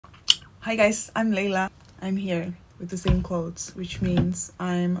Hi guys, I'm Layla. I'm here with the same clothes, which means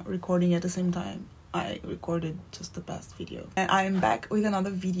I'm recording at the same time I recorded just the past video. And I'm back with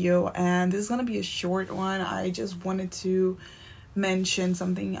another video, and this is gonna be a short one. I just wanted to mention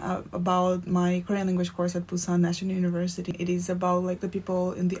something about my Korean language course at PUSAN National University. It is about like the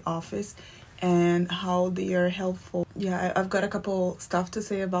people in the office and how they are helpful. Yeah, I've got a couple stuff to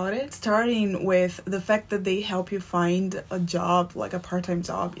say about it, starting with the fact that they help you find a job, like a part-time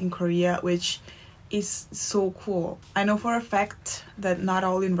job in Korea, which is so cool. I know for a fact that not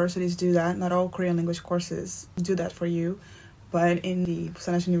all universities do that, not all Korean language courses do that for you, but in the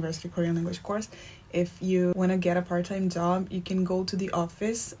PUSAN National University Korean language course, if you want to get a part-time job, you can go to the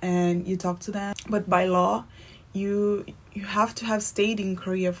office and you talk to them. But by law, you have to have stayed in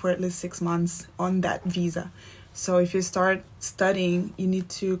Korea for at least 6 months on that visa. So if you start studying, you need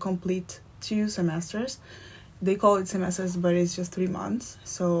to complete 2 semesters. They call it semesters, but it's just 3 months.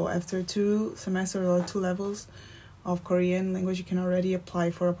 So after 2 semesters or 2 levels of Korean language, you can already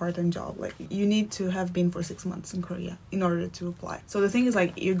apply for a part-time job. Like, you need to have been for 6 months in Korea in order to apply. So the thing is,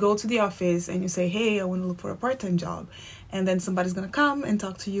 like, you go to the office and you say, hey, I want to look for a part-time job, and then somebody's gonna come and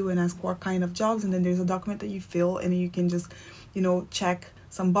talk to you and ask what kind of jobs, and then there's a document that you fill, and you can just, check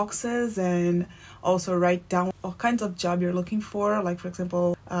some boxes and also write down what kinds of job you're looking for. Like, for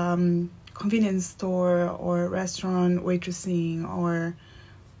example, convenience store or restaurant waitressing, or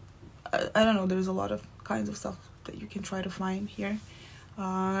I don't know, there's a lot of kinds of stuff that you can try to find here.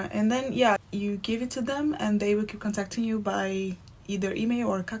 And then, yeah, you give it to them and they will keep contacting you by either email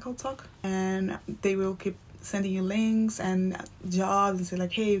or Kakao Talk, and they will keep sending you links and jobs and say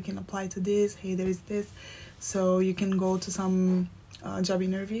like, hey, you can apply to this, hey, there is this. So you can go to some job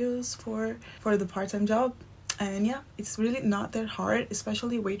interviews for the part-time job. And yeah, it's really not that hard,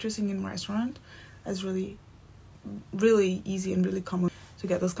 especially waitressing in restaurant. It's really easy and really common to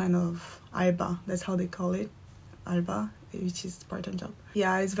get those kind of alba. That's how they call it, alba, which is part-time job.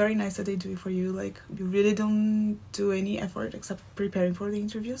 Yeah, it's very nice that they do it for you. Like, you really don't do any effort except preparing for the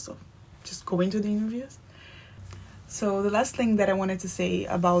interviews, so just going to the interviews. So the last thing that I wanted to say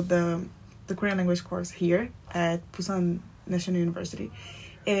about the Korean language course here at PUSAN National University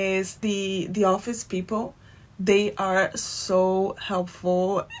is the office people. They are so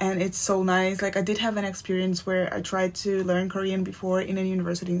helpful and it's so nice. Like, I did have an experience where I tried to learn Korean before in a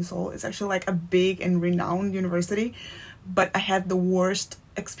university in Seoul. It's actually like a big and renowned university, but I had the worst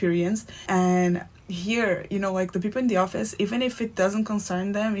experience. And here, like the people in the office, even if it doesn't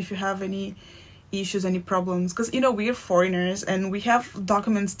concern them, if you have any issues, any problems, because we're foreigners and we have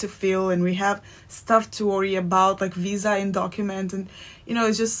documents to fill and we have stuff to worry about, like visa and document, and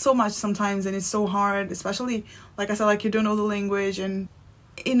it's just so much sometimes, and it's so hard, especially like I said, like, you don't know the language, and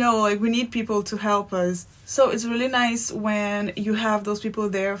like, we need people to help us. So it's really nice when you have those people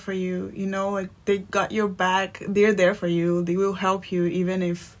there for you, like, they got your back, they're there for you, they will help you even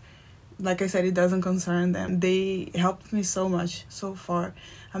if, like I said, it doesn't concern them. They helped me so much so far.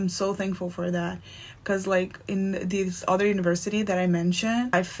 I'm so thankful for that, because like in this other university that I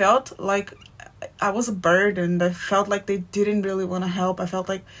mentioned, I felt like I was a burden. I felt like they didn't really want to help. I felt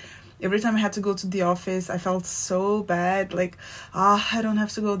like every time I had to go to the office, I felt so bad, like, I don't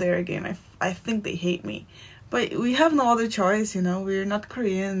have to go there again. I think they hate me. But we have no other choice, we're not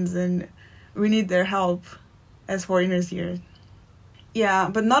Koreans and we need their help as foreigners here. Yeah,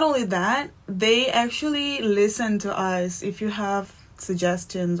 but not only that, they actually listen to us. If you have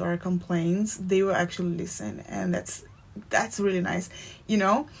suggestions or complaints, they will actually listen, and that's really nice.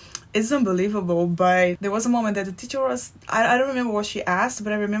 It's unbelievable. But there was a moment that the teacher was, I don't remember what she asked,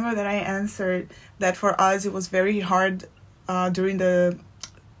 but I remember that I answered that for us it was very hard during the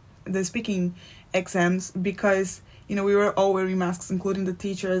speaking exams, because we were all wearing masks, including the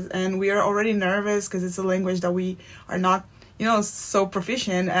teachers, and we are already nervous because it's a language that we are not so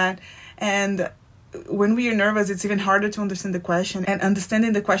proficient at. And when we are nervous, it's even harder to understand the question, and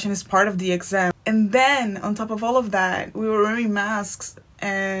understanding the question is part of the exam. And then on top of all of that, we were wearing masks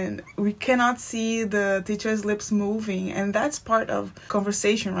and we cannot see the teacher's lips moving, and that's part of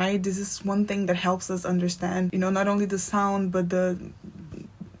conversation, right? This is one thing that helps us understand, not only the sound but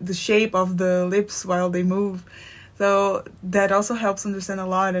the shape of the lips while they move. So that also helps understand a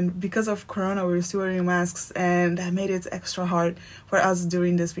lot. And because of Corona, we were still wearing masks, and that made it extra hard for us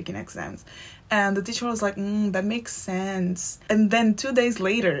during the speaking exams. And the teacher was like, that makes sense. And then 2 days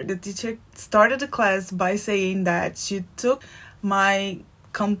later, the teacher started the class by saying that she took my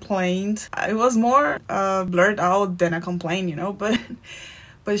complaint. It was more blurred out than a complaint,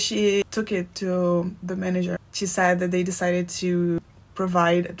 but she took it to the manager. She said that they decided to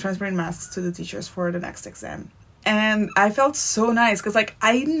provide transparent masks to the teachers for the next exam. And I felt so nice because like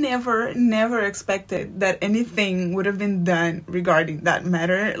I never expected that anything would have been done regarding that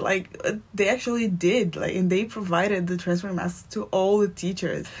matter. Like they actually did, like, and they provided the transfer masks to all the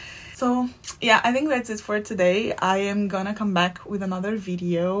teachers. So yeah, I think that's it for today. I am gonna come back with another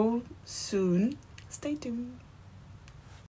video soon. Stay tuned.